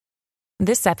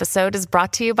This episode is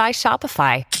brought to you by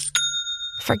Shopify.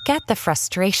 Forget the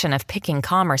frustration of picking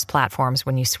commerce platforms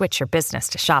when you switch your business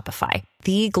to Shopify,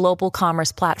 the global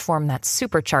commerce platform that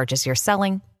supercharges your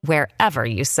selling wherever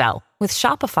you sell. With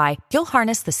Shopify, you'll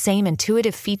harness the same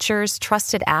intuitive features,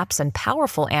 trusted apps, and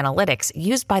powerful analytics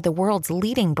used by the world's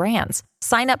leading brands.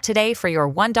 Sign up today for your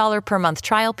 $1 per month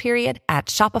trial period at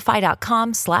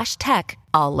shopify.com/tech,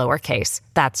 all lowercase.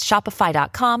 That's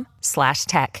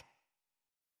shopify.com/tech.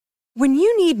 When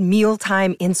you need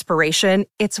mealtime inspiration,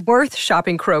 it's worth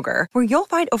shopping Kroger, where you'll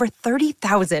find over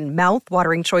 30,000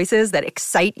 mouth-watering choices that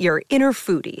excite your inner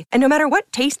foodie. And no matter what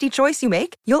tasty choice you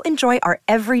make, you'll enjoy our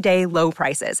everyday low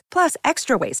prices, plus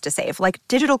extra ways to save, like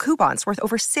digital coupons worth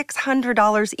over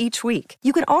 $600 each week.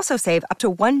 You can also save up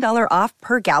to $1 off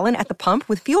per gallon at the pump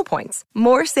with fuel points.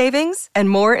 More savings and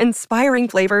more inspiring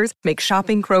flavors make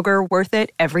shopping Kroger worth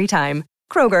it every time.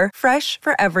 Kroger, fresh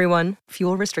for everyone.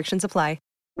 Fuel restrictions apply.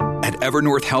 At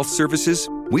Evernorth Health Services,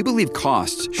 we believe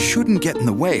costs shouldn't get in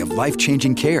the way of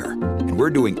life-changing care, and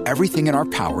we're doing everything in our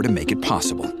power to make it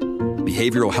possible.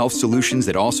 Behavioral health solutions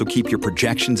that also keep your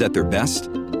projections at their best?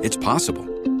 It's possible.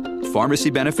 Pharmacy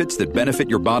benefits that benefit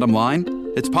your bottom line?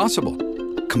 It's possible.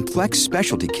 Complex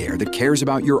specialty care that cares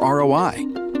about your ROI?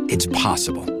 It's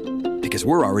possible. Because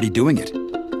we're already doing it.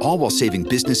 All while saving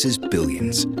businesses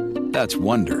billions. That's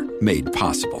Wonder made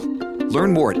possible.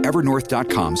 Learn more at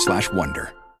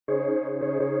evernorth.com/wonder.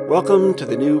 Welcome to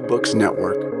the New Books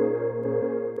Network.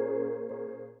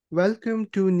 Welcome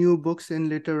to New Books in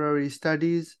Literary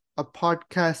Studies, a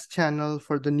podcast channel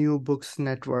for the New Books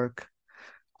Network.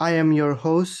 I am your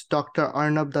host, Dr.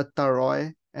 Arnab Datta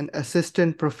Roy, an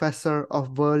assistant professor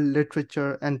of world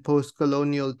literature and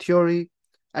post-colonial theory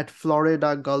at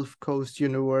Florida Gulf Coast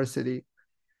University.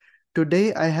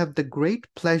 Today, I have the great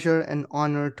pleasure and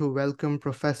honor to welcome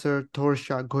Professor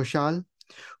Torsa Ghosal,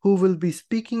 who will be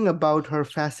speaking about her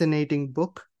fascinating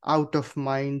book, Out of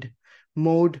Mind: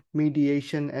 Mode,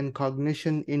 Mediation, and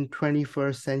Cognition in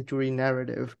 21st Century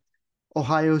Narrative,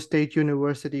 Ohio State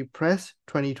University Press,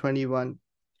 2021.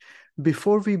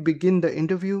 Before we begin the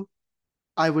interview,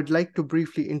 I would like to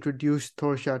briefly introduce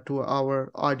Torsa to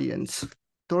our audience.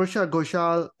 Torsa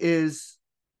Ghosal is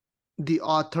the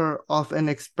author of an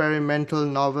experimental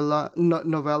novella,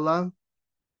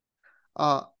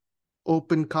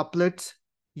 Open Couplets,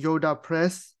 Yoda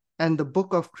Press, and the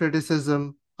book of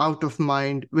criticism, Out of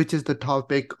Mind, which is the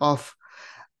topic of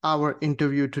our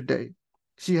interview today.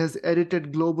 She has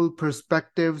edited Global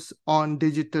Perspectives on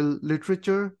Digital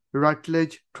Literature,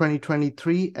 Routledge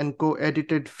 2023, and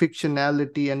co-edited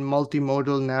Fictionality and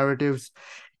Multimodal Narratives,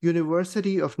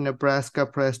 University of Nebraska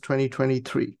Press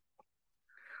 2023.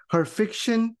 Her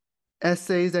fiction,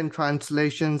 essays, and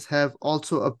translations have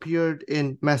also appeared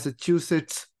in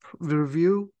Massachusetts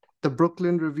Review, the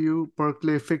Brooklyn Review,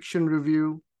 Berkeley Fiction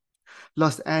Review,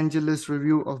 Los Angeles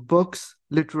Review of Books,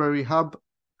 Literary Hub,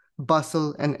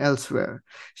 Bustle, and elsewhere.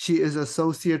 She is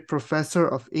Associate Professor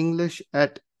of English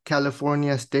at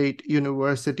California State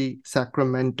University,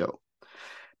 Sacramento.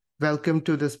 Welcome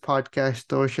to this podcast,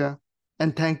 Torsa,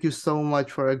 and thank you so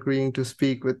much for agreeing to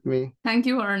speak with me. Thank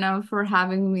you, Arnav, for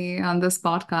having me on this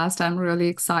podcast. I'm really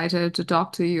excited to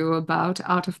talk to you about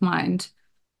Out of Mind.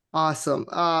 Awesome.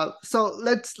 So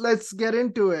let's get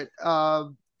into it.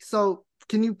 So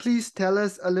can you please tell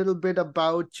us a little bit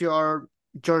about your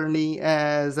journey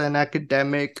as an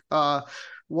academic?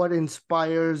 What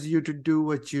inspires you to do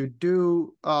what you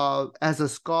do as a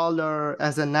scholar,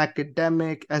 as an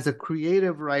academic, as a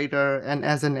creative writer, and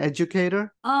as an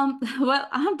educator? Well,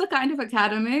 I'm the kind of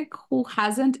academic who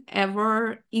hasn't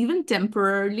ever, even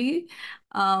temporarily,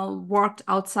 worked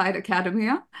outside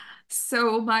academia.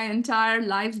 So my entire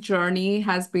life journey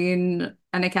has been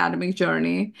an academic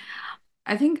journey.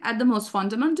 I think at the most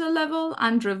fundamental level,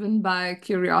 I'm driven by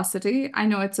curiosity. I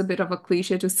know it's a bit of a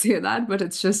cliche to say that, but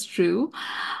it's just true.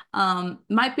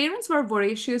 My parents were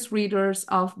voracious readers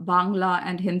of Bangla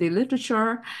and Hindi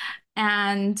literature,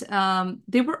 and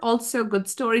they were also good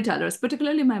storytellers.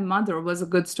 Particularly my mother was a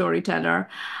good storyteller.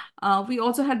 We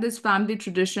also had this family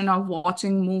tradition of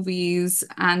watching movies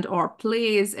and or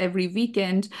plays every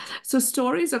weekend. So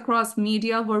stories across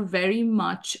media were very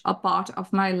much a part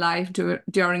of my life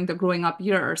during the growing up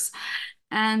years.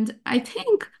 And I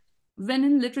think when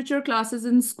in literature classes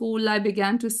in school, I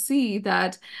began to see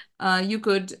that you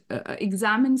could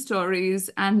examine stories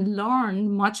and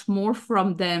learn much more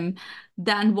from them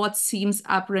than what seems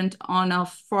apparent on a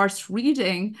first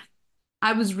reading.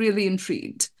 I was really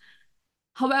intrigued.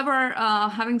 However,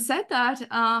 having said that,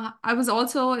 I was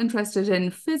also interested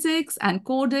in physics and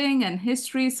coding and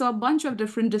history, so a bunch of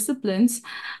different disciplines.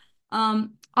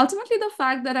 Ultimately, the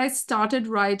fact that I started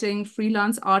writing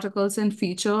freelance articles and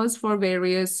features for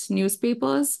various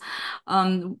newspapers,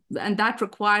 and that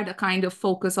required a kind of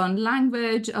focus on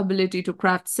language, ability to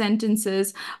craft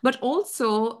sentences, but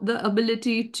also the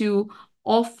ability to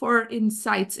offer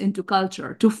insights into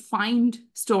culture, to find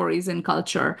stories in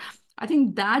culture. I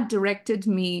think that directed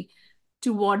me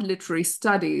toward literary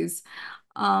studies.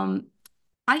 Um,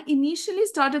 I initially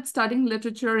started studying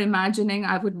literature imagining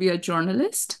I would be a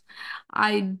journalist.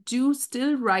 I do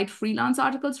still write freelance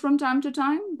articles from time to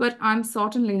time, but I'm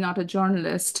certainly not a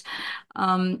journalist.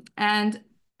 And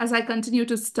as I continue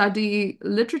to study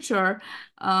literature,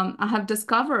 I have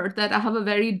discovered that I have a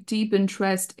very deep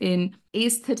interest in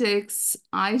aesthetics,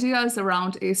 ideas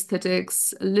around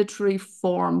aesthetics, literary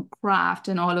form, craft,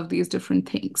 and all of these different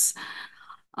things.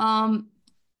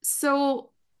 So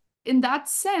in that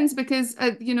sense, because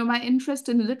my interest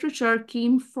in literature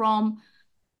came from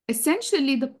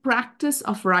essentially the practice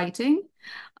of writing.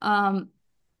 Um,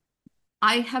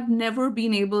 I have never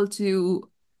been able to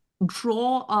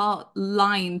draw a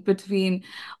line between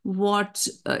what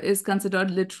is considered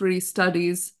literary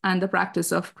studies and the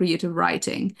practice of creative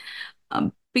writing.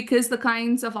 Because the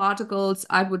kinds of articles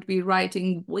I would be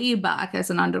writing way back as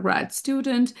an undergrad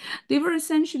student, they were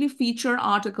essentially feature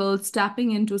articles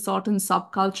tapping into certain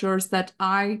subcultures that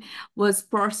I was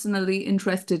personally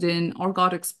interested in or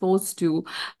got exposed to,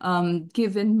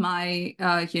 given my,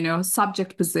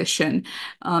 subject position.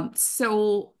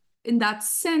 So in that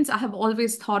sense, I have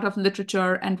always thought of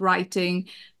literature and writing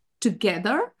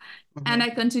together, and I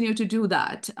continue to do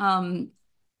that.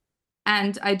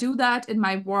 And I do that in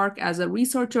my work as a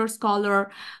researcher,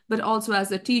 scholar, but also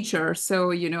as a teacher.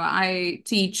 So, I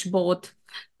teach both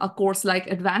a course like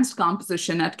advanced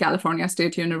composition at California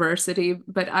State University,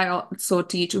 but I also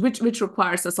teach, which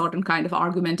requires a certain kind of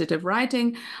argumentative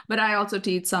writing, but I also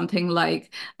teach something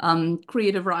like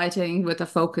creative writing with a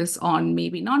focus on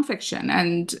maybe nonfiction.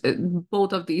 And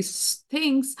both of these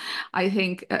things, I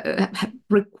think,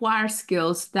 require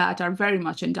skills that are very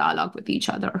much in dialogue with each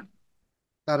other.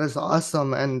 That is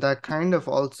awesome. And that kind of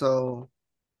also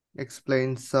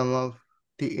explains some of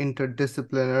the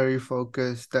interdisciplinary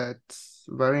focus that's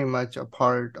very much a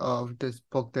part of this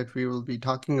book that we will be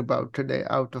talking about today,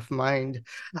 Out of Mind.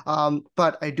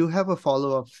 But I do have a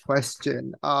follow-up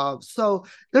question. So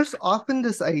there's often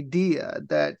this idea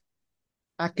that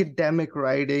academic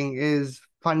writing is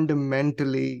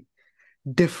fundamentally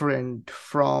different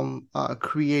from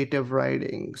creative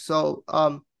writing. So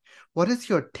what is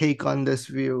your take on this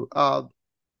view?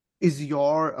 Is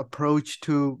your approach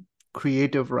to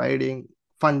creative writing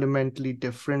fundamentally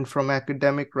different from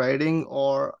academic writing,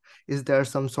 or is there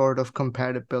some sort of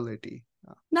compatibility?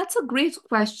 That's a great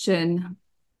question.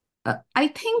 I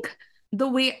think the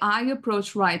way I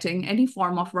approach writing, any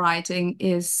form of writing,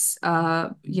 is,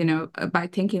 by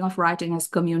thinking of writing as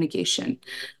communication.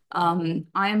 I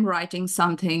am writing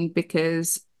something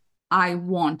because I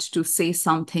want to say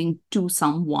something to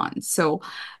someone. So,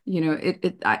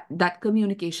 that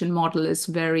communication model is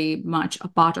very much a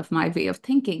part of my way of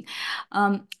thinking.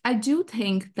 I do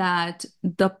think that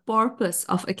the purpose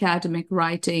of academic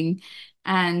writing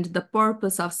and the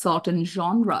purpose of certain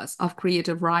genres of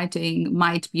creative writing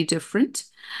might be different.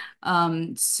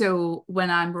 So when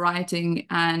I'm writing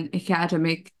an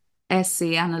academic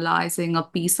essay analyzing a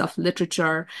piece of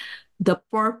literature, the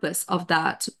purpose of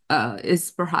that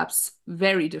is perhaps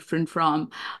very different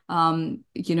from, when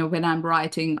I'm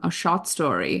writing a short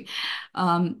story.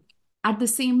 At the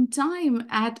same time,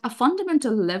 at a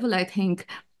fundamental level, I think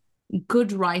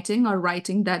good writing or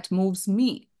writing that moves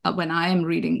me when I am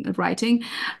writing,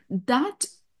 that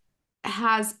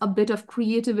has a bit of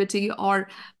creativity or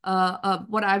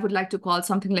what I would like to call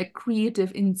something like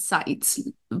creative insights.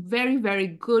 Very, very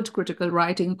good critical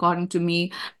writing, according to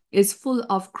me, is full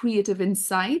of creative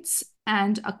insights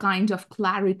and a kind of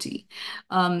clarity.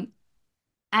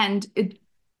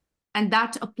 And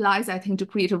that applies, I think, to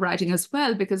creative writing as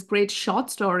well, because great short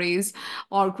stories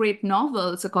or great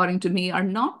novels, according to me, are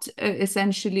not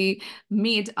essentially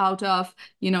made out of,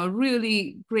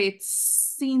 really great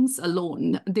scenes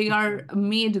alone. They are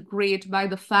made great by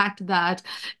the fact that,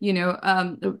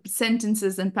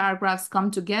 sentences and paragraphs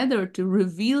come together to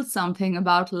reveal something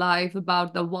about life,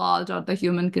 about the world or the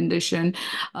human condition,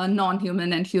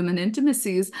 non-human and human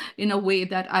intimacies in a way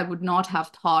that I would not have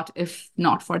thought if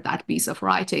not for that piece of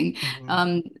writing.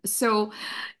 So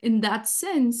in that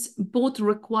sense, both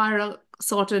require a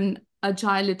certain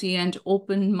agility and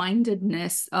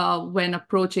open-mindedness when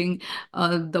approaching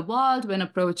the world, when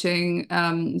approaching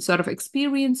sort of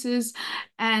experiences.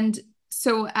 And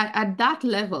So at that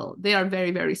level, they are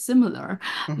very, very similar.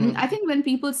 I think when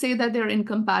people say that they're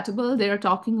incompatible, they're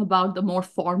talking about the more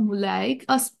formulaic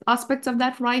aspects of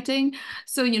that writing.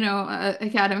 So,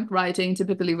 academic writing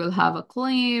typically will have a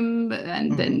claim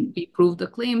and then we prove the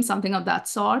claim, something of that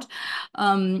sort.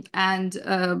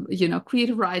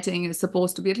 Creative writing is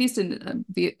supposed to be, at least in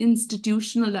the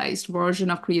institutionalized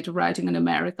version of creative writing in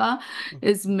America,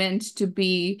 is meant to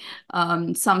be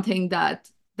something that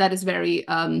is very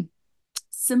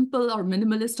simple or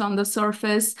minimalist on the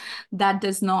surface. That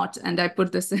does not, and I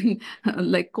put this in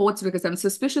like quotes because I'm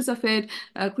suspicious of it,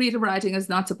 creative writing is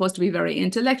not supposed to be very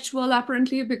intellectual,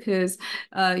 apparently, because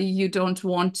you don't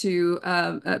want to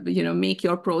make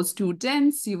your prose too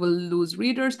dense. You will lose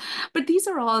readers. But these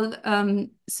are all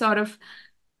sort of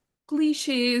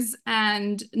cliches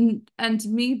and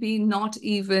maybe not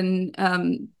even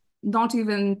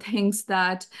things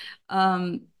that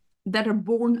that are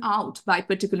borne out by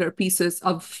particular pieces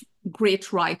of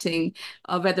great writing,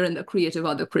 whether in the creative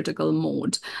or the critical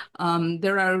mode.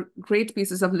 There are great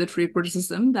pieces of literary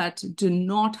criticism that do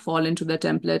not fall into the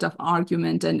template of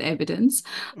argument and evidence.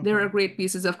 There are great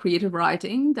pieces of creative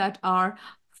writing that are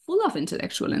full of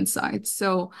intellectual insights.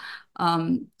 So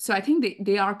I think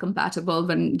they are compatible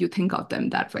when you think of them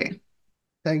that way.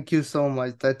 Thank you so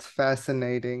much. That's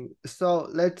fascinating. So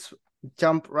let's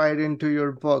jump right into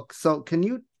your book. So can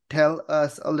you tell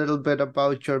us a little bit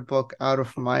about your book, Out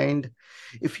of Mind?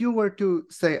 If you were to,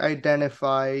 say,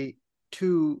 identify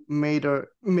two major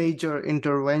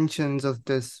interventions of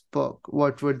this book,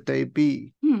 what would they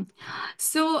be?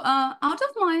 So Out of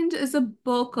Mind is a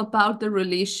book about the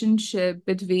relationship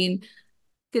between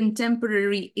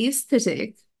contemporary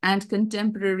aesthetic and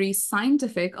contemporary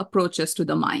scientific approaches to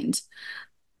the mind.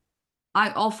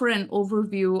 I offer an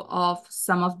overview of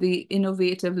some of the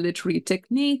innovative literary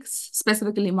techniques,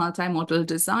 specifically multimodal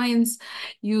designs,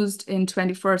 used in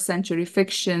 21st century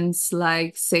fictions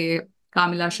like, say,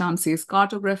 Kamila Shamsi's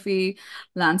cartography,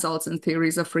 Lance Olson's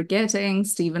theories of forgetting,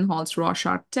 Stephen Hall's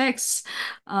Rorschach texts.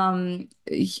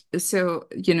 So,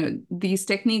 these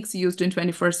techniques used in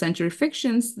 21st century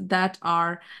fictions that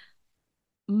are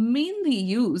mainly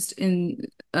used in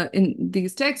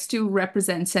these texts to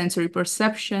represent sensory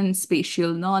perception,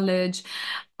 spatial knowledge,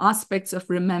 aspects of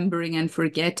remembering and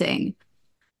forgetting.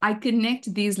 I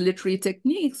connect these literary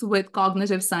techniques with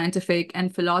cognitive, scientific,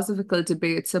 and philosophical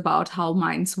debates about how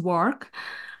minds work.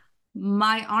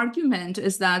 My argument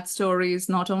is that stories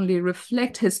not only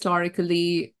reflect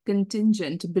historically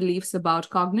contingent beliefs about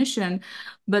cognition,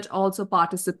 but also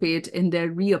participate in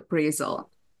their reappraisal.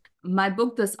 My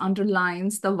book thus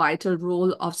underlines the vital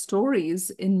role of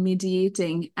stories in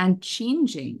mediating and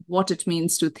changing what it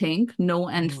means to think, know,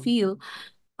 and feel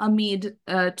amid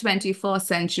 21st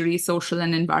century social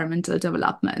and environmental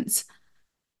developments.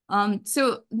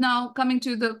 So now coming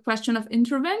to the question of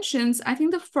interventions, I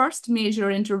think the first major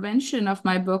intervention of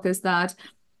my book is that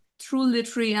through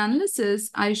literary analysis,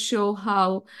 I show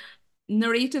how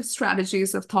narrative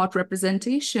strategies of thought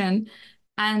representation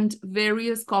and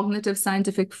various cognitive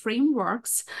scientific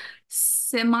frameworks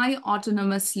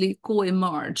semi-autonomously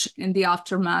co-emerge in the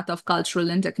aftermath of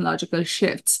cultural and technological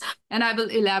shifts. And I will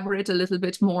elaborate a little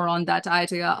bit more on that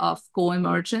idea of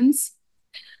co-emergence.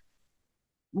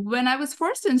 When I was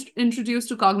first introduced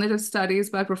to cognitive studies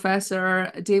by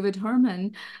Professor David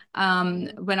Herman,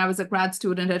 when I was a grad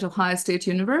student at Ohio State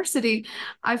University,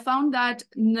 I found that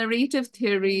narrative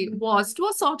theory was, to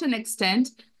a certain extent,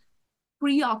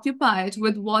 preoccupied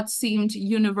with what seemed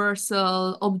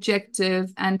universal,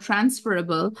 objective, and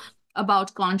transferable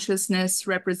about consciousness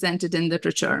represented in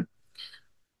literature.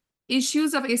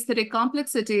 Issues of aesthetic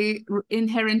complexity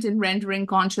inherent in rendering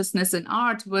consciousness in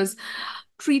art was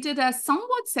treated as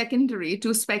somewhat secondary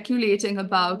to speculating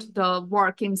about the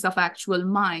workings of actual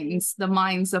minds, the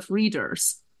minds of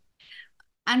readers.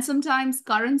 And sometimes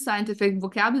current scientific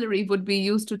vocabulary would be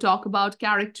used to talk about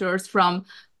characters from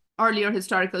earlier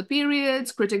historical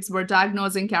periods. Critics were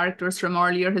diagnosing characters from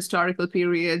earlier historical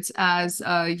periods as,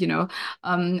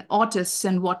 autists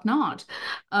and whatnot.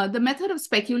 The method of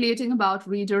speculating about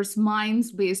readers'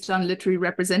 minds based on literary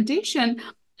representation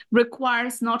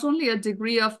requires not only a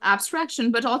degree of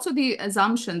abstraction, but also the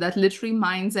assumption that literary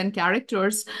minds and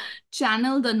characters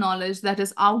channel the knowledge that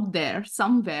is out there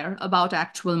somewhere about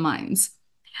actual minds.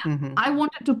 I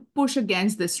wanted to push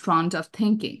against this strand of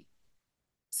thinking.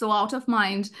 So Out of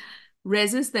Mind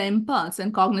resists the impulse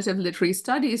in cognitive literary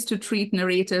studies to treat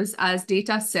narratives as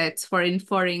data sets for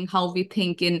inferring how we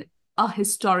think in a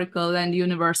historical and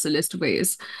universalist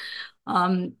ways.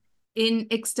 in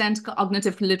extent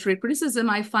cognitive literary criticism,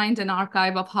 I find an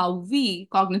archive of how we,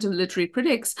 cognitive literary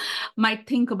critics, might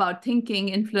think about thinking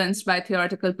influenced by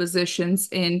theoretical positions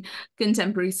in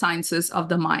contemporary sciences of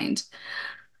the mind.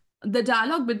 The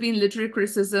dialogue between literary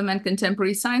criticism and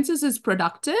contemporary sciences is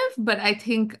productive, but I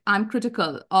think I'm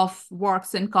critical of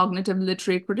works in cognitive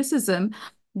literary criticism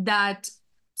that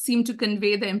seem to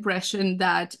convey the impression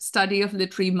that study of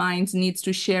literary minds needs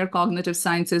to share cognitive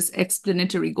sciences'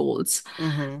 explanatory goals.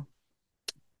 Mm-hmm.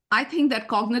 I think that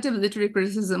cognitive literary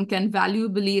criticism can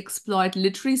valuably exploit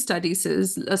literary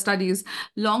studies'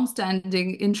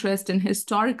 long-standing interest in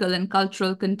historical and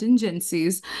cultural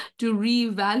contingencies to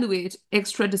reevaluate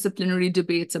extradisciplinary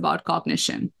debates about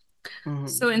cognition. Mm-hmm.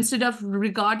 So instead of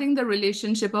regarding the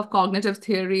relationship of cognitive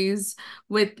theories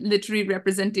with literary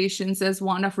representations as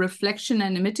one of reflection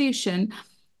and imitation,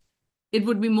 it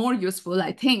would be more useful,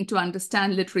 I think, to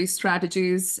understand literary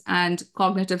strategies and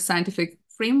cognitive scientific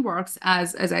frameworks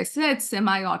as I said,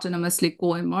 semi-autonomously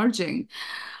co-emerging.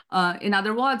 In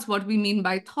other words, what we mean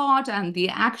by thought and the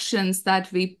actions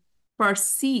that we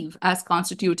perceive as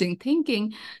constituting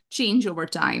thinking change over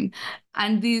time.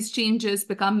 And these changes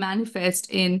become manifest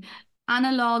in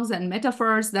analogs and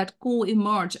metaphors that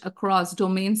co-emerge across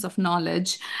domains of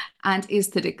knowledge and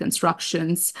aesthetic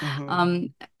constructions. Mm-hmm.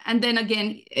 And then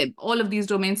again, all of these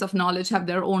domains of knowledge have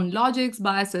their own logics,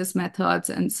 biases,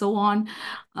 methods, and so on.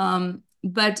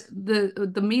 But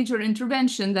the major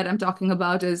intervention that I'm talking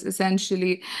about is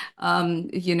essentially,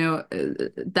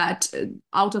 that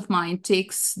out of mind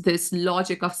takes this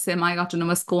logic of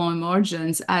semi-autonomous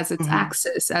co-emergence as its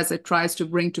axis, as it tries to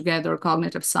bring together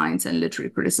cognitive science and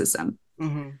literary criticism.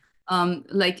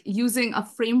 Like using a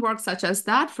framework such as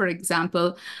that, for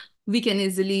example, we can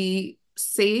easily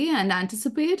say and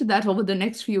anticipate that over the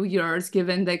next few years,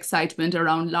 given the excitement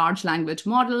around large language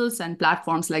models and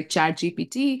platforms like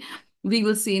ChatGPT, we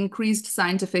will see increased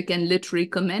scientific and literary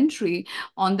commentary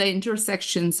on the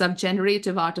intersections of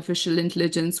generative artificial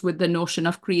intelligence with the notion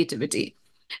of creativity.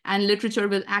 And literature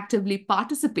will actively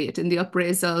participate in the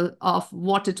appraisal of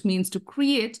what it means to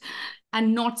create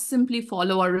and not simply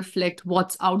follow or reflect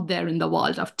what's out there in the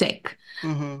world of tech.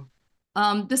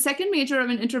 The second major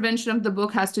intervention of the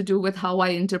book has to do with how I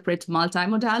interpret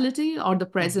multimodality, or the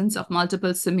presence of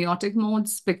multiple semiotic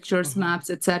modes, pictures, maps,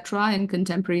 etc., in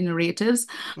contemporary narratives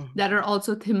that are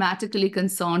also thematically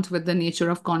concerned with the nature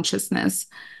of consciousness.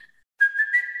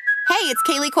 Hey, it's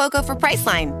Kaylee Cuoco for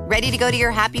Priceline. Ready to go to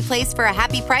your happy place for a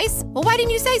happy price? Well, why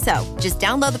didn't you say so? Just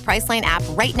download the Priceline app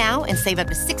right now and save up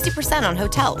to 60% on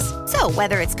hotels. So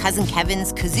whether it's Cousin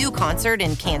Kevin's Kazoo Concert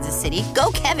in Kansas City,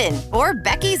 go Kevin, or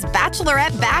Becky's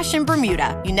Bachelorette Bash in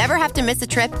Bermuda, you never have to miss a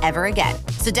trip ever again.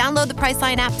 So download the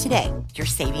Priceline app today. Your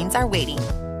savings are waiting.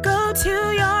 Go to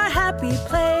your happy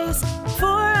place for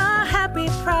a happy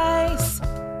price.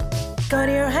 Go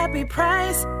to your happy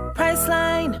price,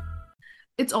 Priceline.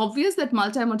 It's obvious that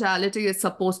multimodality is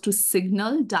supposed to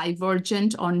signal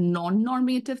divergent or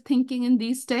non-normative thinking in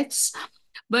these texts.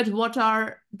 But what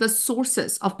are the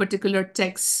sources of particular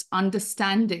texts'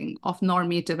 understanding of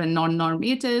normative and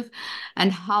non-normative,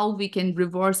 and how we can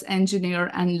reverse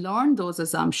engineer and learn those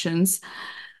assumptions,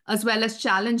 as well as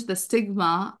challenge the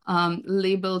stigma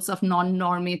labels of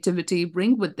non-normativity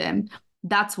bring with them?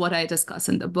 That's what I discuss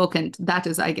in the book. And that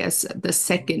is, I guess, the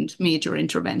second major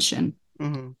intervention.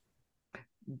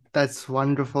 That's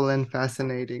wonderful and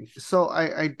fascinating. So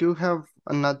I do have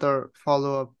another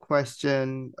follow-up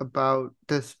question about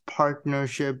this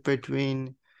partnership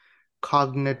between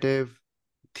cognitive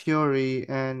theory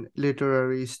and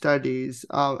literary studies.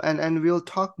 And we'll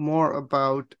talk more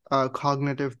about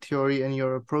cognitive theory and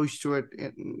your approach to it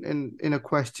in a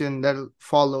question that'll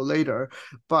follow later.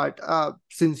 But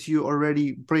since you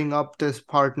already bring up this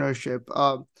partnership,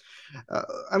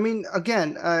 I mean,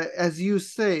 again, as you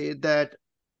say, that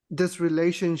this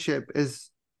relationship is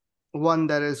one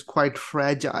that is quite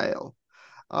fragile,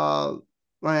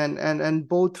 and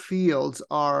both fields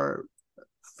are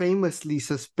famously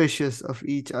suspicious of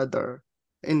each other,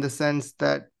 in the sense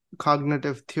that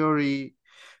cognitive theory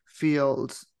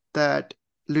feels that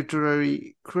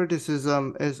literary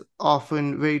criticism is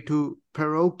often way too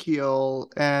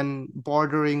parochial and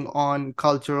bordering on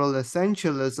cultural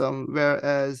essentialism,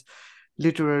 whereas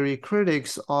literary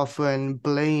critics often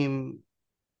blame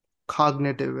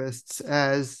cognitivists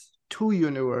as too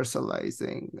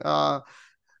universalizing,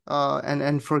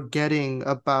 and forgetting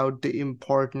about the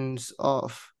importance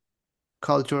of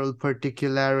cultural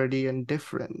particularity and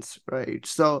difference, right?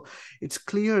 So it's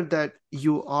clear that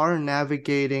you are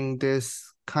navigating this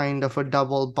kind of a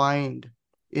double bind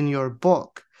in your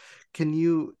book. Can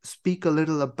you speak a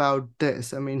little about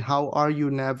this? I mean, how are you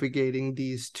navigating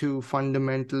these two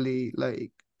fundamentally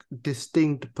like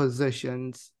distinct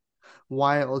positions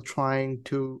while trying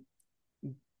to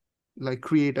like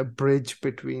create a bridge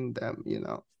between them, you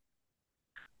know?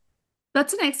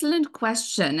 That's an excellent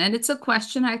question. And it's a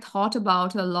question I thought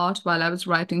about a lot while I was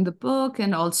writing the book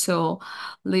and also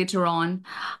later on.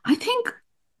 I think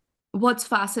what's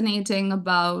fascinating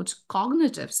about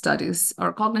cognitive studies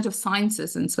or cognitive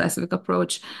sciences in specific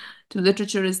approach to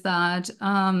literature is that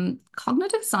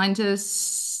cognitive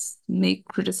scientists may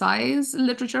criticize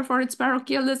literature for its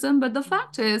parochialism, but the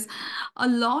fact is a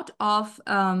lot of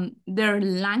their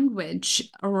language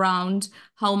around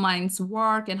how minds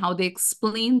work and how they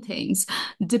explain things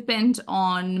depend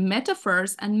on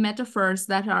metaphors, and metaphors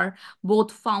that are both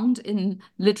found in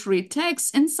literary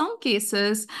texts. In some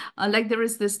cases, like there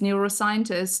is this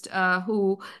neuroscientist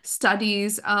who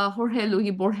studies Jorge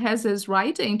Luis Borges's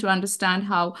writing to understand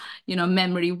how,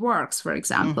 memory works, for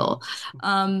example.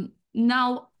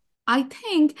 Now, I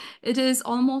think it is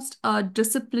almost a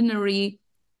disciplinary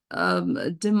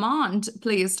demand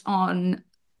placed on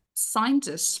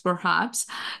scientists, perhaps,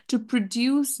 to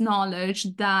produce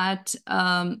knowledge that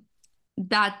have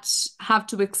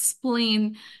to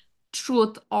explain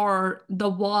truth or the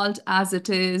world as it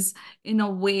is in a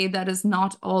way that is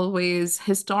not always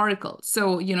historical.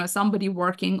 So, somebody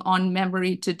working on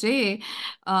memory today,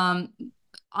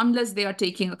 unless they are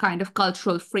taking a kind of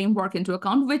cultural framework into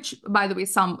account, which, by the way,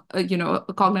 some,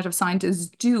 cognitive scientists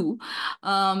do,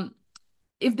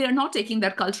 if they're not taking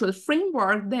that cultural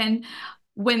framework, then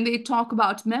when they talk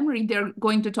about memory, they're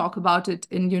going to talk about it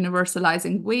in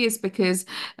universalizing ways because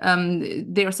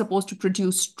they're supposed to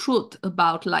produce truth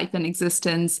about life and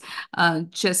existence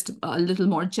just a little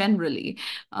more generally,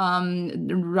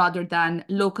 rather than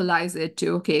localize it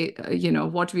to, okay,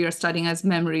 what we are studying as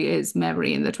memory is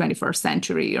memory in the 21st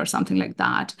century or something like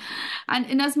that. And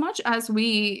in as much as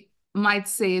we might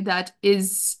say that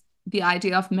is the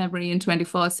idea of memory in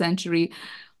 21st century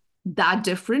that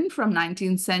different from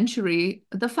 19th century,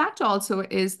 the fact also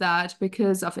is that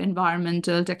because of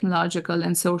environmental, technological,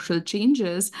 and social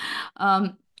changes,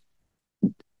 the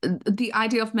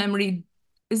idea of memory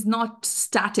is not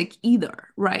static either,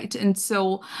 right? And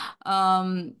so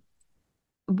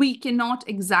we cannot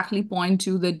exactly point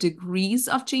to the degrees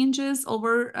of changes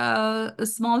over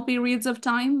small periods of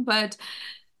time, but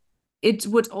it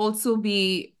would also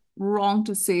be wrong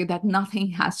to say that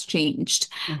nothing has changed.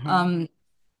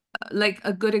 Like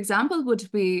a good example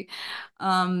would be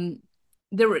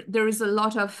there is a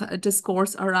lot of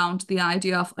discourse around the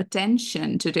idea of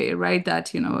attention today, right?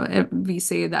 That, we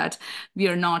say that we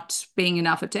are not paying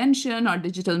enough attention, or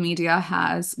digital media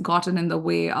has gotten in the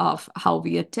way of how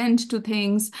we attend to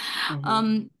things.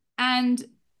 And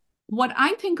what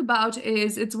I think about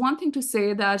is it's one thing to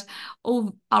say that,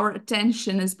 our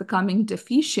attention is becoming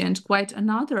deficient, quite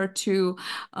another to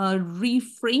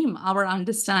reframe our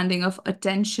understanding of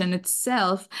attention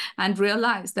itself and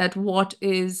realize that what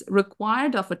is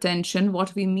required of attention,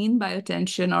 what we mean by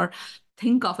attention or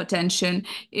think of attention,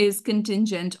 is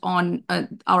contingent on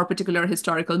our particular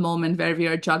historical moment where we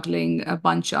are juggling a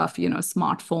bunch of,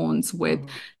 smartphones with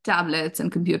tablets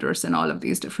and computers and all of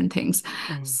these different things.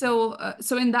 So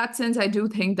in that sense, I do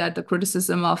think that the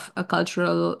criticism of a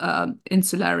cultural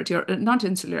insularity, or not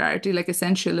insularity, like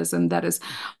essentialism that is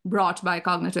brought by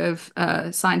cognitive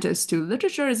scientists to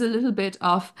literature is a little bit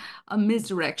of a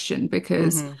misdirection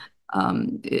because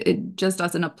it just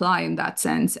doesn't apply in that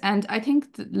sense. And I think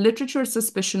literature's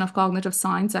suspicion of cognitive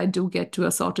science, I do get to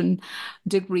a certain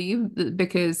degree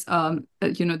because, the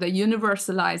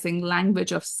universalizing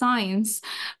language of science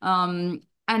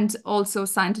and also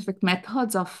scientific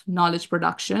methods of knowledge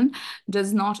production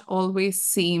does not always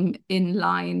seem in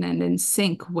line and in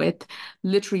sync with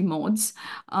literary modes.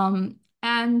 And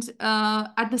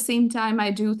at the same time,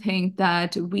 I do think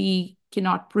that we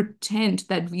cannot pretend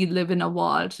that we live in a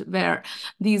world where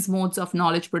these modes of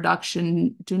knowledge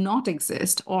production do not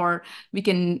exist, or we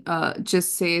can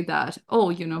just say that,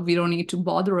 we don't need to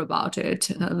bother about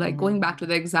it. Like going back to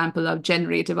the example of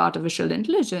generative artificial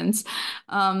intelligence,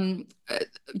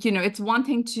 it's one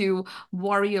thing to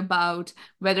worry about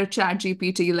whether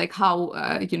ChatGPT, like how,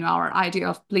 our idea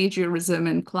of plagiarism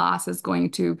in class is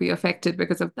going to be affected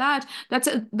because of that.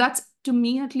 That's to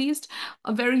me, at least,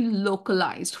 a very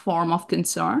localized form of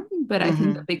concern. But I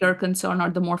think the bigger concern, or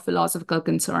the more philosophical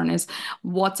concern, is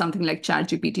what something like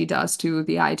ChatGPT does to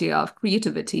the idea of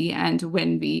creativity. And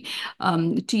when we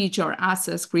teach or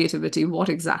assess creativity, what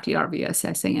exactly are we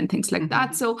assessing and things like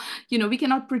that. So, we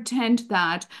cannot pretend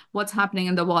that what's happening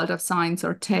in the world of science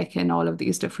or tech and all of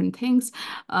these different things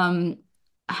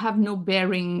have no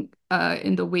bearing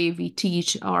in the way we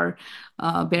teach or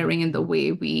bearing in the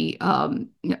way we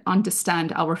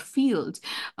understand our field.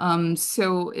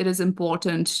 So it is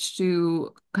important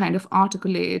to kind of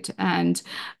articulate and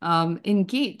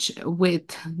engage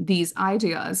with these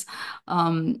ideas.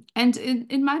 And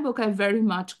in my book, I very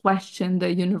much question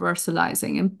the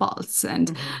universalizing impulse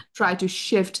and try to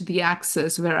shift the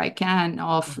axis where I can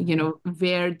of,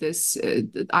 where this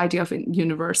the idea of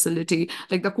universality,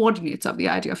 like the coordinates of the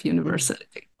idea of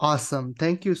universality. Awesome.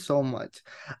 Thank you so much.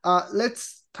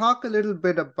 Let's talk a little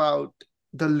bit about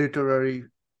the literary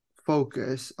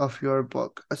focus of your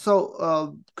book.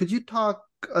 So could you talk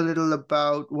a little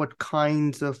about what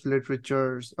kinds of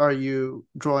literatures are you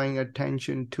drawing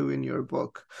attention to in your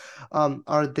book?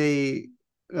 Are they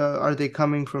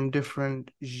coming from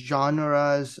different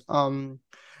genres? And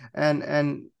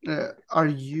are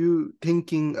you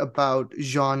thinking about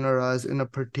genres in a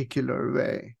particular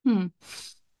way?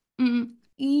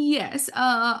 Yes,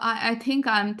 I think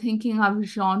I'm thinking of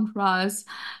genres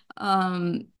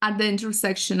at the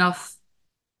intersection of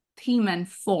theme and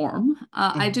form.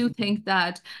 I do think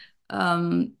that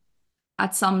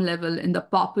at some level in the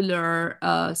popular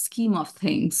scheme of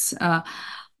things,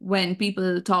 when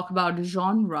people talk about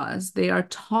genres, they are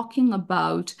talking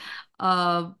about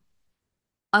a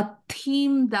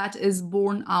theme that is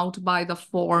borne out by the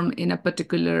form in a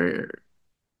particular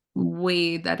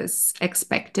way that is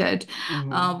expected.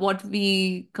 What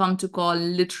we come to call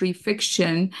literary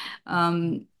fiction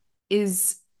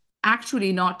is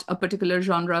actually not a particular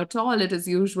genre at all. It is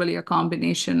usually a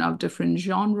combination of different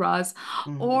genres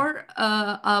or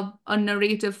a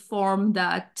narrative form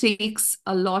that takes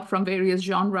a lot from various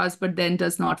genres, but then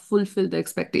does not fulfill the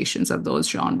expectations of those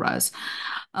genres.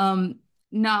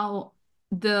 Now,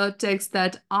 the text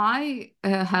that I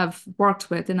have worked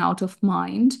with in Out of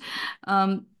Mind,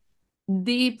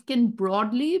 they can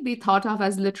broadly be thought of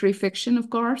as literary fiction, of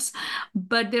course,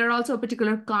 but they're also a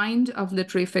particular kind of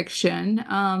literary fiction.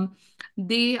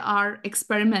 They are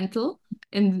experimental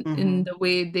in the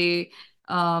way they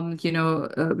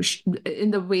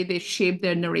in the way they shape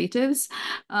their narratives.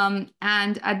 And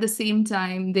at the same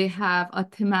time, they have a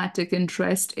thematic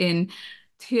interest in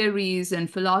theories and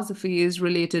philosophies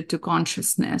related to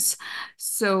consciousness.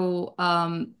 So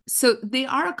they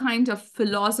are a kind of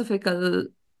philosophical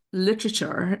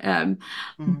literature,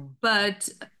 but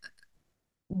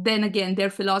then again, they're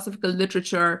philosophical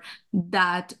literature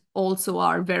that also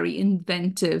are very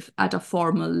inventive at a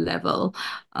formal level,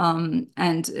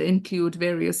 and include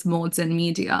various modes and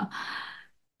media.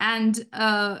 And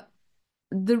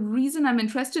the reason I'm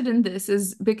interested in this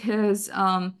is because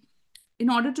in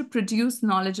order to produce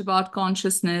knowledge about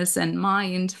consciousness and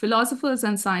mind, philosophers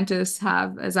and scientists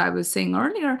have, as I was saying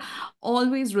earlier,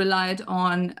 always relied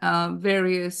on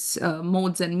various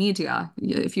modes and media.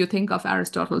 If you think of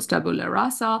Aristotle's tabula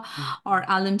rasa or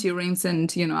Alan Turing's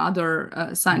and other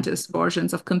scientists'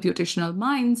 versions of computational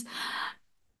minds.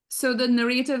 So the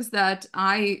narratives that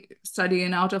I study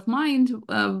in Out of Mind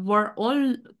were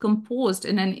all composed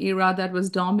in an era that was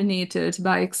dominated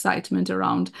by excitement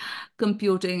around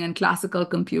computing and classical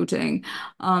computing.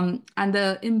 And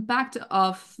the impact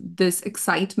of this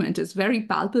excitement is very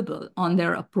palpable on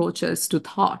their approaches to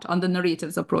thought, on the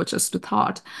narrative's approaches to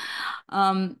thought.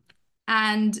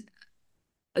 And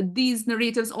these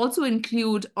narratives also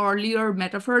include earlier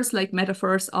metaphors, like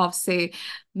metaphors of, say,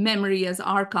 memory as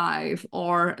archive,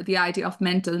 or the idea of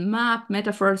mental map,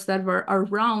 metaphors that were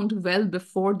around well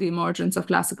before the emergence of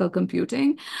classical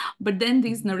computing. But then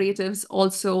these narratives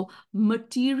also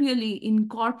materially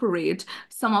incorporate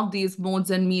some of these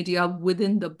modes and media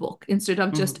within the book, instead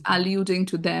of just alluding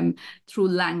to them through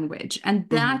language. And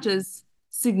that is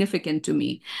significant to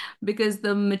me, because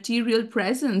the material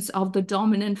presence of the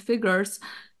dominant figures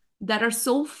that are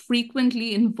so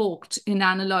frequently invoked in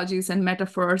analogies and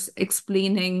metaphors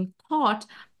explaining thought,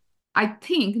 I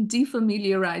think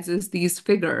defamiliarizes these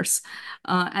figures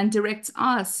and directs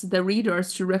us, the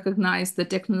readers, to recognize the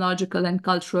technological and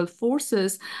cultural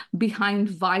forces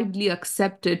behind widely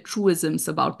accepted truisms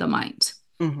about the mind.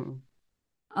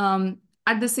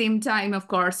 At the same time, of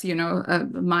course,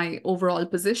 my overall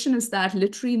position is that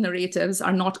literary narratives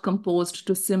are not composed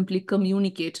to simply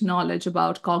communicate knowledge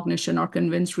about cognition or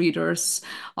convince readers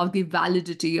of the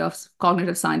validity of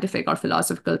cognitive, scientific, or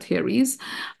philosophical theories.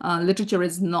 Literature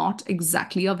is not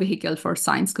exactly a vehicle for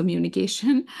science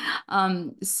communication.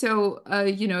 So,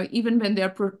 even when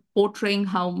they're portraying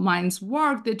how minds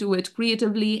work. They do it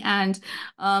creatively, and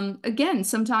again,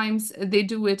 sometimes they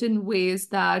do it in ways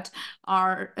that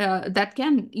are that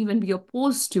can even be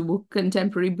opposed to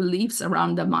contemporary beliefs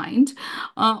around the mind,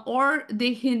 or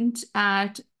they hint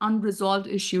at unresolved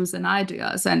issues and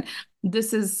ideas. And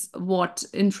this is what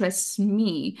interests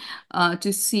me,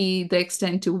 to see the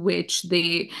extent to which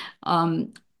they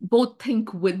both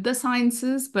think with the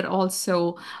sciences, but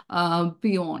also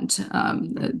beyond,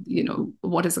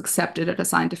 what is accepted at a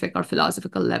scientific or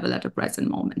philosophical level at a present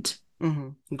moment.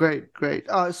 Mm-hmm. Great.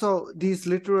 So these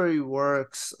literary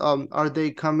works, are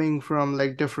they coming from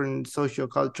like different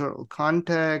sociocultural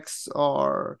contexts,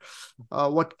 or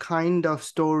what kind of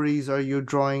stories are you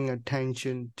drawing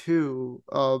attention to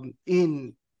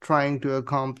in trying to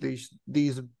accomplish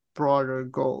these broader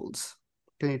goals?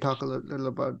 Can you talk a little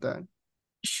about that?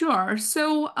 Sure.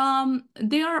 So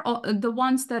they are the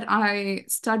ones that I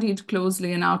studied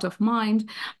closely in Out of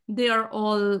Mind. They are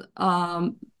all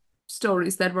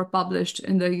stories that were published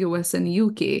in the US and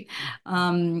UK.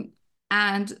 And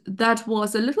that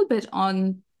was a little bit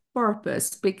on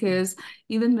purpose, because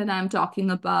even when I'm talking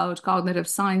about cognitive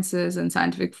sciences and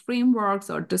scientific frameworks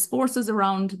or discourses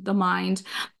around the mind,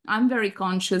 I'm very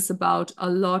conscious about a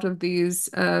lot of these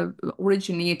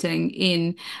originating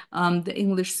in the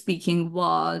English-speaking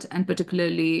world, and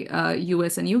particularly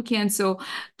US and UK. And so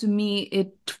to me,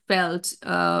 it felt,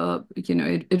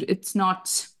 it's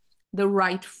not the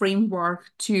right framework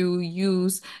to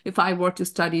use if I were to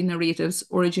study narratives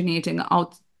originating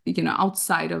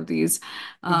outside of these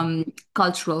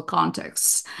cultural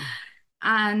contexts.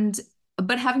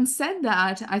 But having said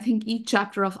that, I think each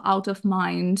chapter of Out of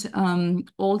Mind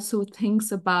also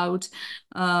thinks about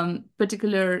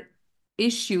particular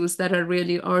issues that are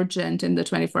really urgent in the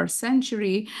 21st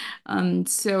century.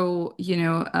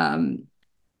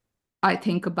 I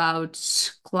think about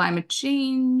climate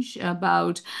change,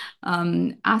 about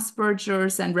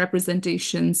Asperger's and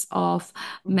representations of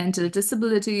mental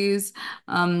disabilities.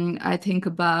 I think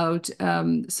about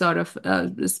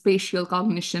spatial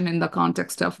cognition in the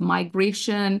context of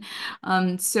migration.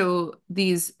 So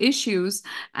these issues,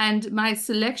 and my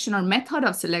selection or method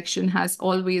of selection has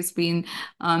always been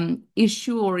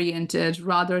issue-oriented,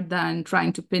 rather than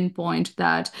trying to pinpoint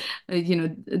that,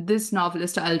 this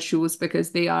novelist I'll choose because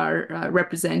they are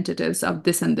representatives of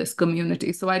this and this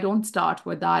community. So I don't start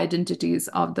with the identities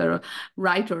of the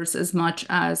writers as much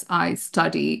as I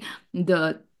study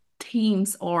the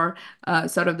themes or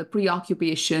the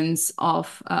preoccupations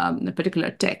of a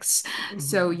particular text. Mm-hmm.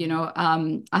 So,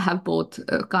 I have both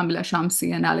Kamila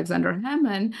Shamsi and Alexander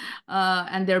Hammond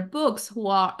and their books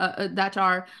that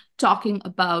are talking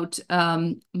about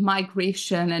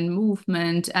migration and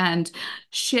movement and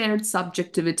shared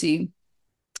subjectivity.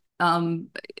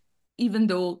 Even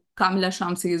though Kamila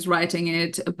Shamsi is writing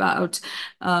it about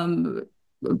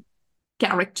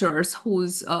characters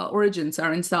whose origins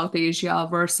are in South Asia,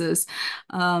 versus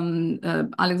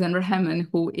Alexander Hammond,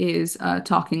 who is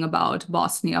talking about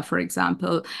Bosnia, for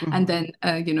example, and then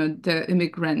the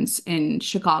immigrants in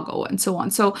Chicago and so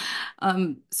on. So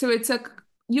it's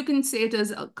you can say it as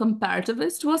a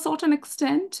comparativist to a certain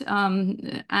extent,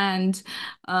 and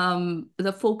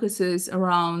the focus is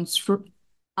around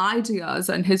ideas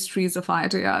and histories of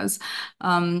ideas,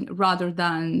 rather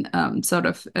than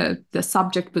the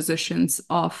subject positions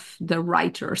of the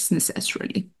writers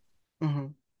necessarily. Mm-hmm.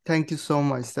 Thank you so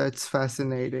much. That's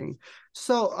fascinating.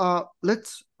 So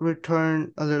let's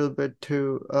return a little bit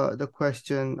to the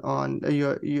question on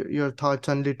your thoughts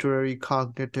on literary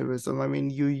cognitivism. I mean,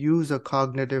 you use a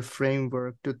cognitive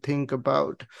framework to think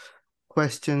about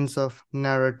questions of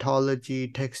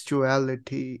narratology,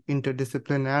 textuality,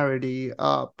 interdisciplinarity,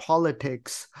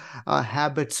 politics,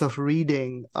 habits of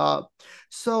reading.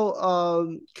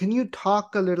 So can you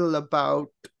talk a little about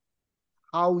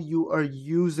how you are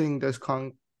using this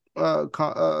cognitive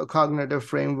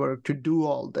framework to do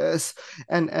all this,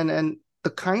 and the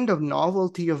kind of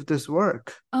novelty of this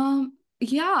work?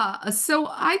 Yeah, so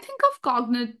I think of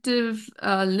cognitive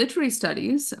literary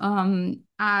studies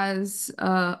as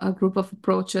a group of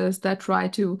approaches that try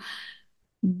to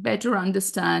better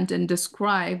understand and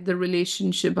describe the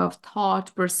relationship of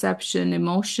thought, perception,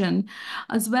 emotion,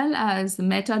 as well as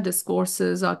meta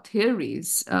discourses or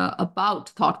theories about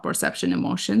thought, perception,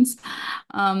 emotions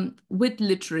with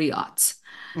literary arts.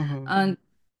 Mm-hmm.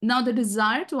 Now, the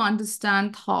desire to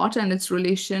understand thought and its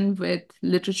relation with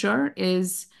literature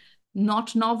is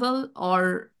not novel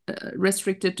or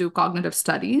restricted to cognitive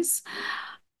studies.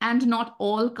 And not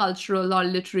all cultural or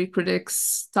literary critics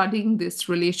studying this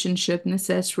relationship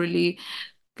necessarily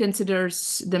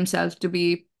considers themselves to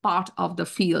be part of the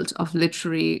field of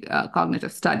literary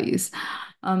cognitive studies.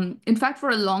 In fact, for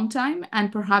a long time,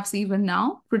 and perhaps even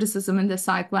now, criticism in the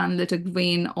psychoanalytic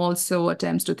vein also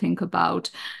attempts to think about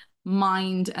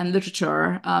mind and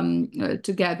literature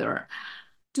together.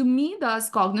 To me, thus,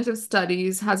 cognitive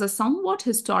studies has a somewhat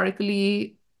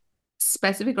historically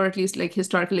specific, or at least like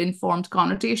historically informed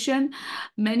connotation.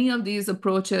 Many of these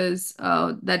approaches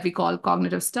that we call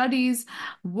cognitive studies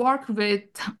work with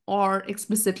or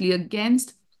explicitly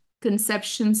against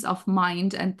conceptions of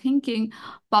mind and thinking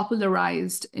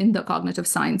popularized in the cognitive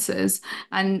sciences,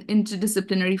 an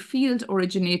interdisciplinary field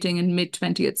originating in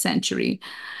mid-20th century.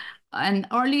 An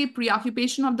early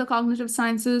preoccupation of the cognitive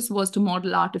sciences was to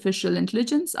model artificial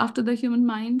intelligence after the human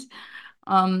mind.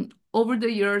 Over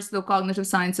the years, the cognitive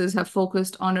sciences have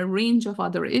focused on a range of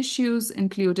other issues,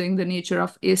 including the nature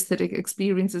of aesthetic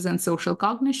experiences and social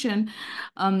cognition.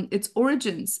 Its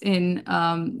origins in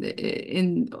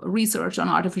research on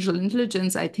artificial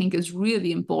intelligence, I think, is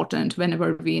really important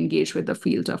whenever we engage with the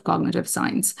field of cognitive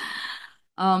science.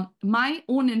 My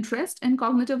own interest in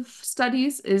cognitive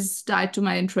studies is tied to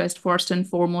my interest first and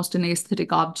foremost in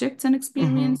aesthetic objects and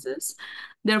experiences,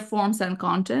 their forms and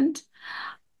content.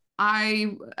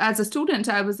 As a student,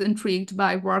 I was intrigued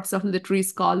by works of literary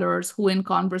scholars who, in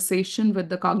conversation with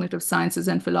the cognitive sciences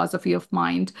and philosophy of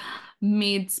mind,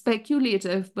 made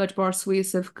speculative but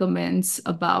persuasive comments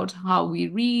about how we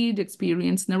read,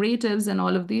 experience narratives, and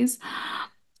all of these.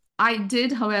 I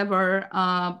did, however,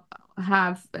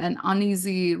 have an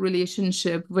uneasy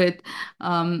relationship with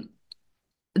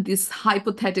this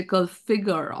hypothetical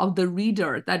figure of the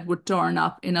reader that would turn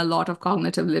up in a lot of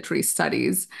cognitive literary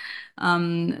studies.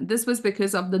 This was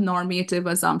because of the normative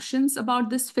assumptions about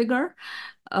this figure.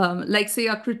 Like, say,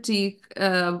 a critique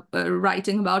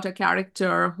writing about a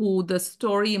character who the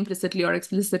story implicitly or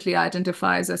explicitly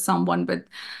identifies as someone with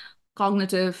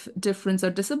cognitive difference or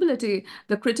disability.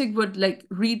 The critic would like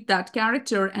read that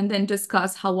character and then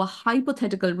discuss how a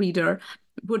hypothetical reader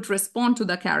would respond to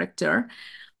the character.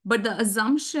 But the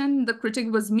assumption the critic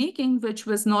was making, which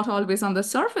was not always on the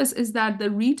surface, is that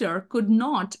the reader could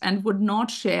not and would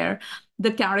not share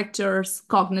the character's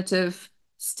cognitive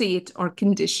state or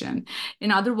condition.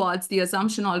 In other words, the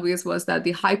assumption always was that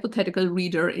the hypothetical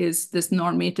reader is this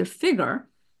normative figure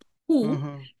who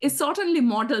is certainly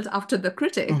modeled after the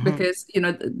critic, because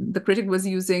the critic was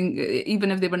using,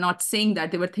 even if they were not saying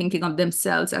that, they were thinking of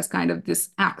themselves as kind of this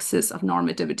axis of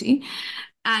normativity.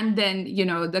 And then,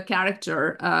 the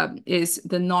character is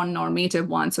the non-normative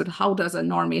one. So how does a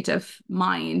normative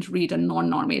mind read a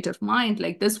non-normative mind?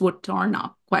 Like, this would turn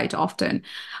up quite often.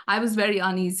 I was very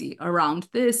uneasy around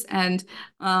this. And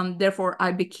therefore,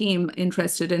 I became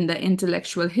interested in the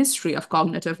intellectual history of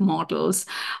cognitive models,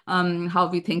 how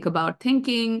we think about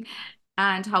thinking,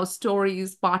 and how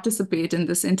stories participate in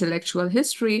this intellectual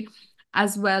history,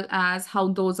 as well as how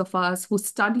those of us who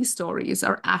study stories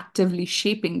are actively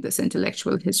shaping this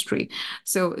intellectual history.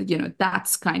 So,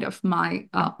 that's kind of my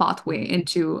pathway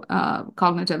into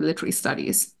cognitive literary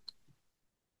studies.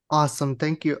 Awesome,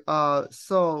 thank you.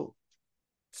 So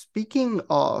speaking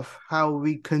of how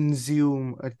we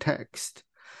consume a text,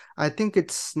 I think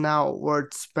it's now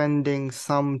worth spending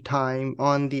some time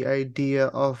on the idea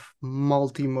of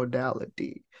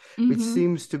multimodality, which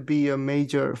seems to be a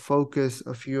major focus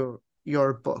of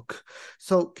your book.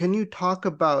 So can you talk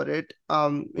about it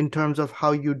in terms of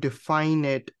how you define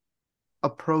it,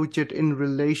 approach it in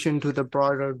relation to the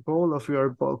broader goal of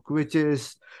your book, which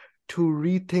is to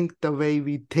rethink the way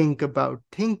we think about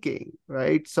thinking,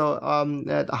 right? So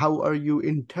how are you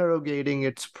interrogating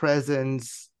its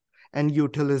presence and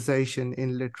utilization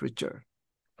in literature?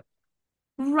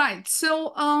 Right.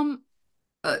 So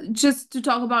just to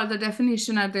talk about the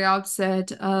definition at the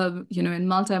outset, in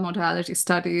multimodality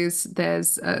studies,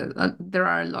 there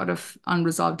are a lot of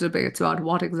unresolved debates about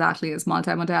what exactly is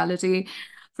multimodality.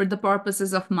 For the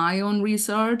purposes of my own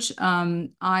research,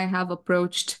 I have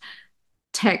approached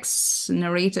text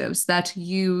narratives that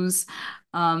use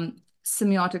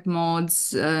semiotic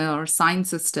modes or sign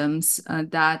systems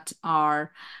that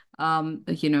are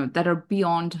that are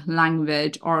beyond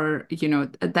language, or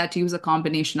that use a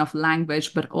combination of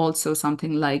language but also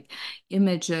something like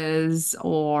images,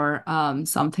 or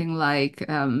something like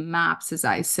maps, as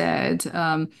I said,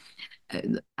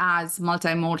 as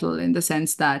multimodal in the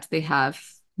sense that they have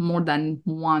more than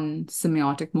one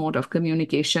semiotic mode of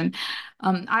communication.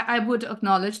 I would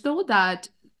acknowledge, though, that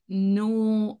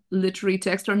no literary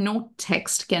text or no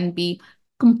text can be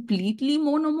completely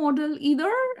monomodal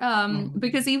either.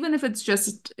 because even if it's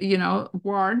just,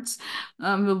 words,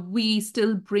 we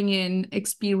still bring in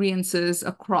experiences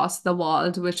across the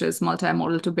world, which is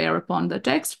multimodal to bear upon the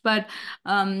text. But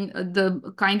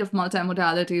the kind of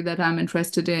multimodality that I'm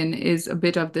interested in is a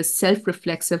bit of this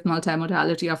self-reflexive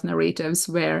multimodality of narratives,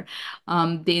 where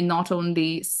they not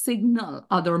only signal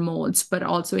other modes, but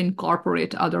also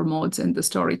incorporate other modes in the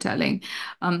storytelling.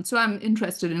 So I'm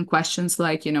interested in questions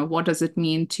like, what does it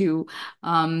mean to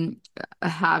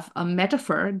have a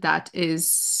metaphor that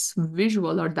is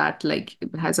visual, or that like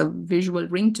has a visual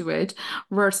ring to it,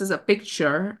 versus a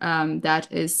picture that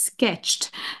is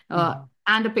sketched.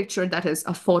 And a picture that is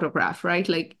a photograph, right?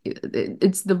 Like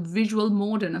it's the visual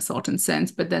mode in a certain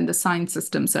sense, but then the sign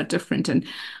systems are different. And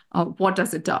what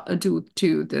does it do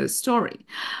to the story?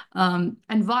 And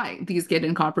why these get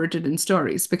incorporated in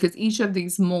stories? Because each of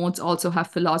these modes also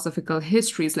have philosophical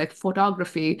histories, like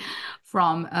photography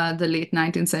from the late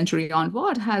 19th century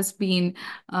onward has been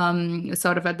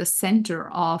sort of at the center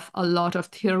of a lot of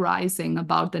theorizing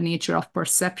about the nature of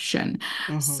perception.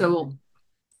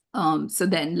 So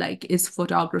then, like, is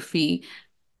photography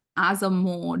as a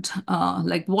mode,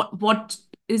 like what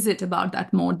is it about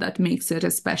that mode that makes it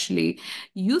especially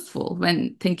useful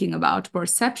when thinking about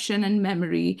perception and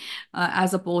memory,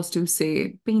 as opposed to,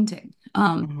 say, painting,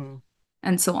 and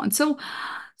so on. So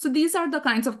these are the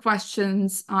kinds of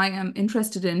questions I am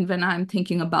interested in when I'm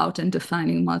thinking about and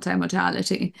defining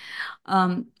multimodality.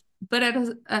 But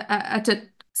at a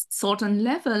certain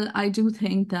level, I do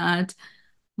think that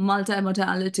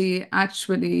multimodality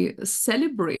actually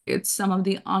celebrates some of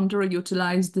the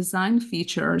underutilized design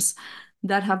features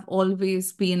that have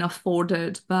always been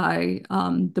afforded by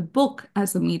the book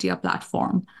as a media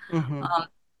platform.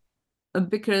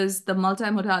 Because the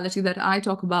multimodality that I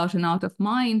talk about in Out of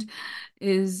Mind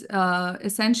is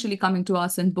essentially coming to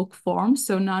us in book form.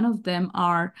 So none of them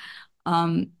are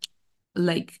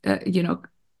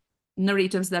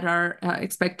narratives that are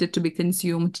expected to be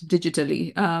consumed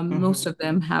digitally. Most of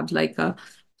them have like a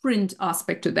print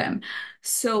aspect to them.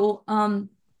 So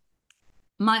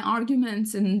my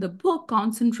arguments in the book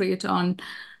concentrate on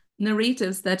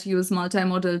narratives that use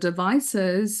multimodal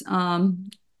devices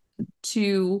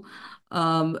to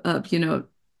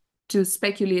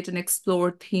speculate and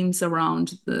explore themes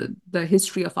around the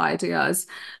history of ideas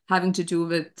having to do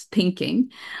with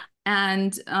thinking.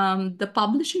 And the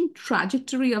publishing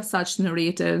trajectory of such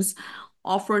narratives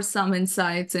offers some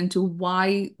insights into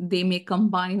why they may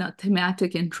combine a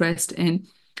thematic interest in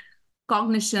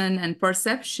cognition and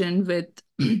perception with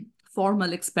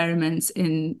formal experiments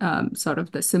in sort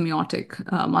of the semiotic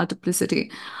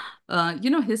multiplicity.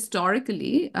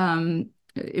 Historically,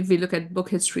 if we look at book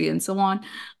history and so on,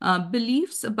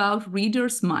 beliefs about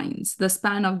readers' minds, the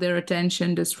span of their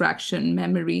attention, distraction,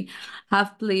 memory,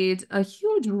 have played a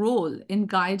huge role in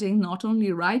guiding not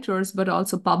only writers, but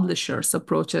also publishers'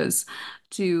 approaches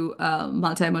to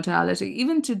multimodality.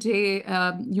 Even today,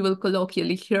 you will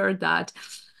colloquially hear that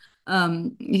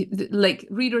like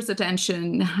readers'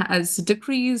 attention has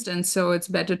decreased, and so it's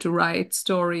better to write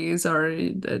stories or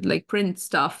like print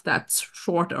stuff that's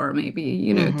shorter,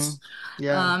 maybe,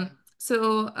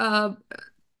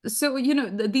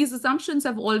 these assumptions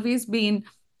have always been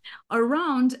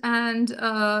around. And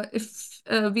if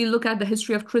we look at the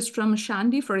history of Tristram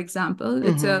Shandy, for example,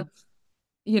 it's a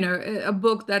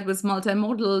book that was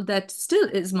multimodal, that still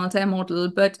is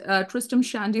multimodal, but Tristram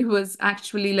Shandy was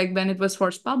actually, like, when it was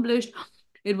first published,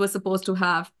 it was supposed to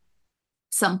have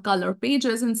some color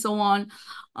pages and so on.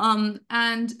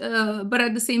 But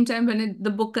at the same time, when the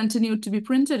book continued to be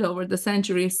printed over the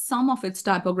centuries, some of its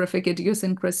typographic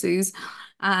idiosyncrasies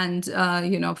and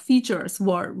features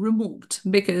were removed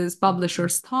because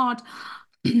publishers thought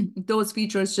those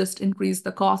features just increased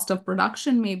the cost of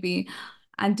production, maybe,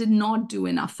 and did not do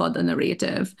enough for the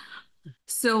narrative.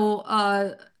 So,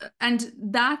 and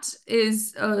that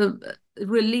is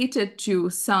related to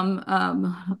some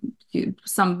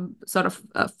sort of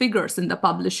figures in the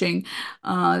publishing,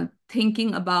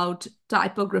 thinking about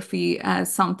typography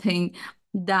as something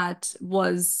that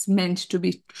was meant to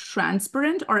be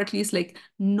transparent, or at least like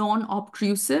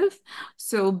non-obtrusive.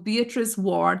 So Beatrice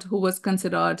Ward, who was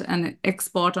considered an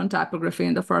expert on typography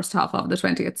in the first half of the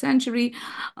 20th century,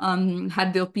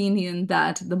 had the opinion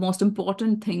that the most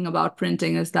important thing about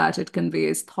printing is that it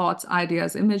conveys thoughts,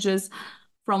 ideas, images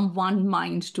from one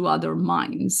mind to other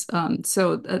minds.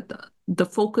 So the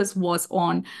focus was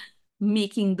on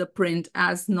making the print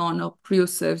as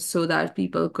non-obtrusive so that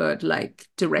people could, like,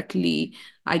 directly,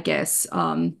 I guess,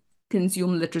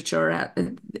 consume literature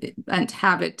and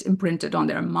have it imprinted on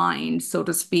their mind, so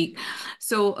to speak.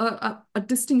 So a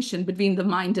distinction between the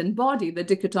mind and body, the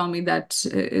dichotomy that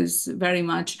is very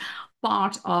much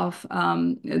part of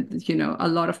a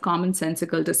lot of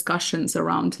commonsensical discussions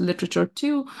around literature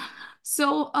too.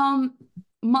 So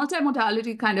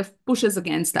multimodality kind of pushes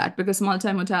against that, because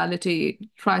multimodality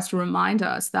tries to remind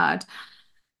us that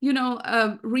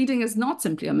reading is not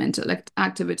simply a mental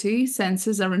activity.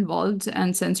 Senses are involved,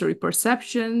 and sensory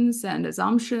perceptions and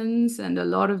assumptions, and a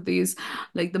lot of these,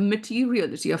 like the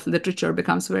materiality of literature,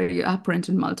 becomes very apparent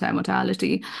in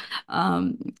multimodality.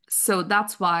 So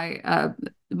that's why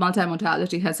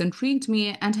multimodality has intrigued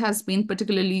me and has been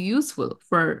particularly useful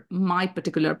for my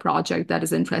particular project that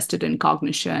is interested in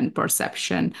cognition,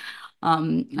 perception,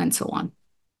 and so on.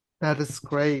 That is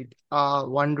great.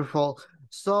 Wonderful.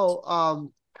 So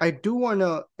I do want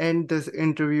to end this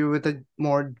interview with a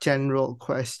more general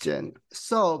question.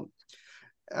 So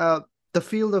the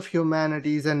field of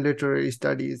humanities and literary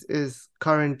studies is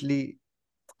currently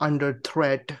under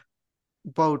threat,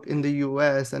 both in the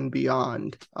US and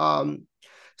beyond.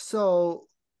 So,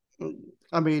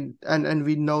 I mean, and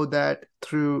we know that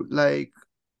through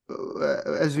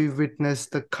as we witness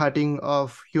the cutting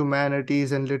of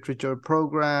humanities and literature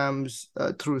programs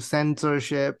through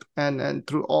censorship and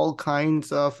through all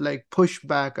kinds of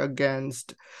pushback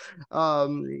against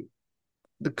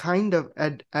the kind of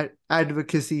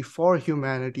advocacy for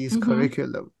humanities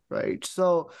curriculum, right?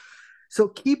 So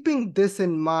keeping this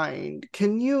in mind,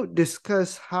 can you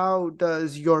discuss how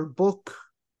does your book,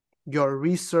 your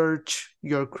research,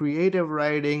 your creative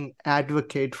writing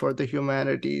advocate for the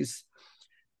humanities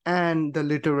and the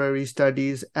literary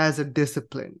studies as a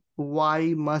discipline?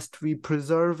 Why must we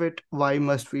preserve it? Why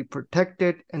must we protect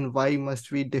it? And why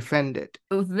must we defend it?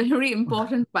 A very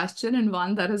important question, and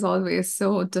one that is always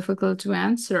so difficult to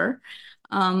answer.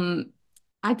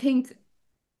 I think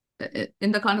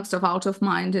in the context of Out of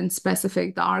Mind in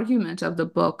specific, the argument of the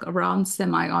book around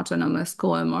semi-autonomous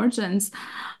co-emergence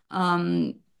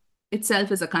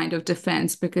itself is a kind of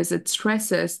defense, because it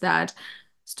stresses that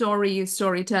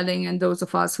storytelling, and those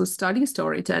of us who study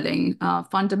storytelling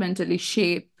fundamentally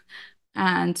shape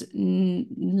and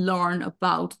learn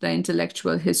about the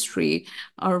intellectual history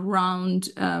around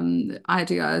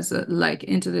ideas like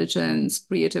intelligence,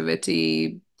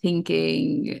 creativity,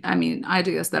 thinking. I mean,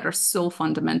 ideas that are so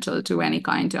fundamental to any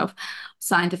kind of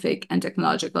scientific and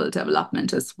technological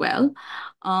development as well.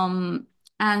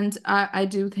 And I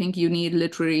do think you need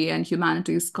literary and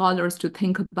humanities scholars to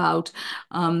think about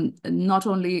not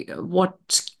only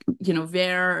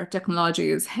where technology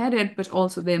is headed, but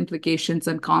also the implications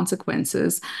and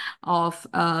consequences of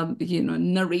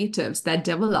narratives that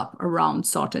develop around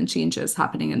certain changes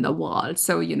happening in the world.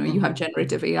 So you have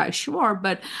generative AI, sure,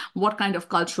 but what kind of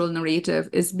cultural narrative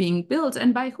is being built,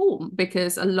 and by whom?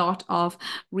 Because a lot of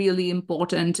really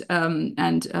important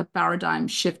and paradigm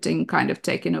shifting kind of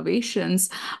tech innovations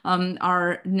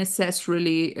are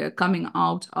necessarily coming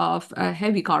out of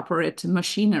heavy corporate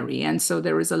machinery. And so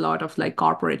there is a lot of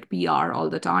corporate PR all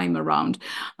the time around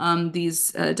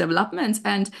these developments.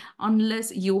 And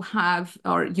unless you have,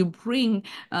 or you bring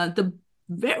the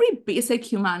very basic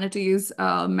humanities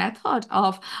method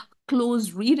of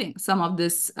close reading some of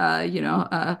this,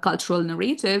 cultural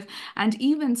narrative, and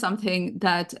even something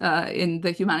that in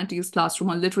the humanities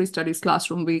classroom or literary studies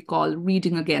classroom we call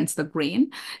reading against the grain.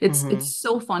 It's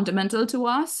so fundamental to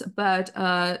us, but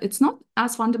it's not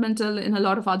as fundamental in a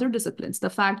lot of other disciplines. The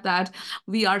fact that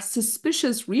we are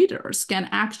suspicious readers can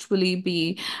actually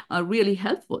be really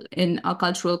helpful in a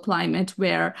cultural climate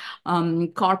where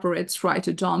corporates try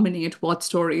to dominate what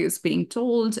story is being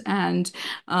told, and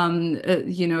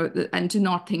and do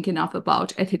not think enough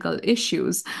about ethical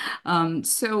issues.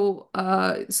 So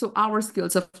our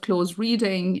skills of close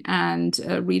reading and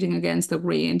reading against the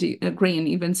grain,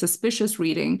 even suspicious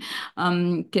reading,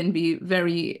 can be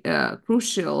very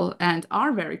crucial, and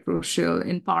are very crucial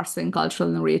in parsing cultural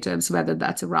narratives, whether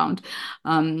that's around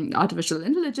artificial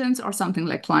intelligence or something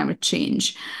like climate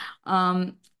change.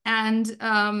 And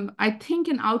I think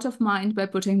in Out of Mind, by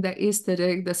putting the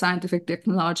aesthetic, the scientific,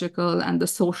 technological, and the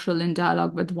social in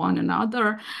dialogue with one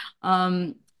another,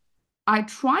 I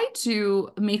try to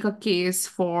make a case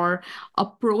for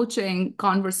approaching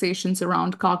conversations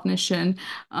around cognition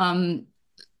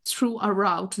through a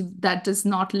route that does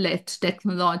not let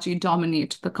technology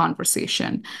dominate the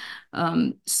conversation.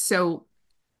 So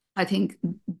I think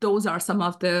those are some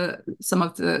of the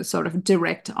sort of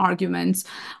direct arguments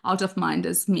Out of Mind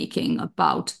is making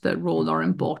about the role or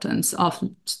importance of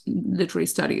literary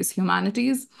studies,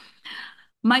 humanities.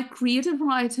 My creative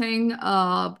writing,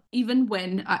 even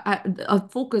when a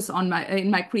focus in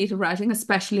my creative writing,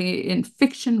 especially in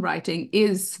fiction writing,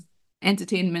 is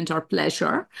entertainment or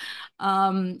pleasure.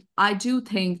 I do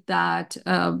think that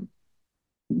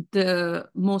the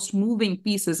most moving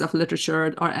pieces of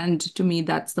literature, and to me,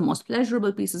 that's the most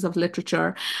pleasurable pieces of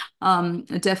literature,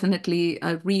 definitely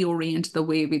reorient the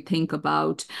way we think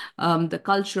about the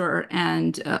culture,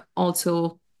 and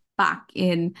also back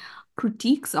in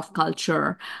critiques of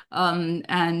culture.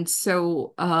 And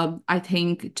so I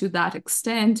think to that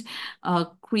extent,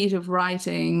 creative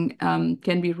writing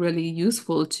can be really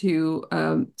useful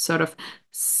to sort of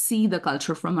see the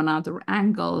culture from another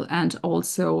angle and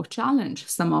also challenge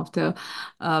some of the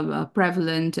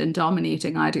prevalent and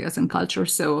dominating ideas in culture.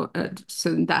 So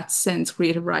in that sense,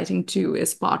 creative writing too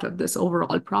is part of this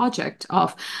overall project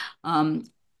of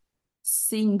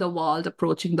seeing the world,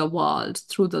 approaching the world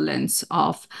through the lens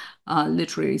of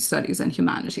literary studies and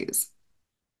humanities.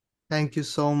 Thank you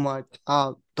so much,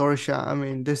 Torsha. I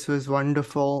mean, this was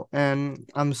wonderful, and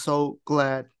I'm so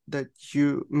glad that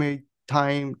you made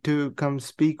time to come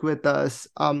speak with us.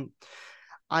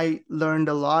 I learned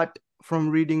a lot from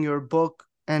reading your book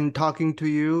and talking to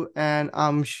you, and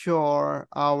I'm sure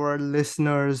our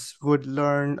listeners would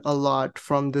learn a lot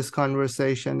from this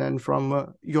conversation and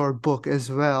from your book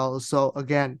as well. So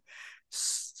again,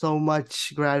 so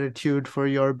much gratitude for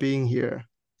your being here.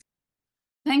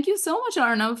 Thank you so much,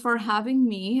 Arnav, for having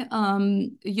me.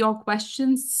 Your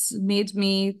questions made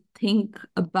me think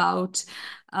about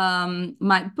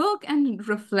my book and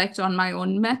reflect on my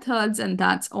own methods, and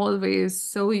that's always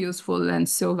so useful and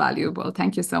so valuable.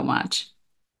 Thank you so much.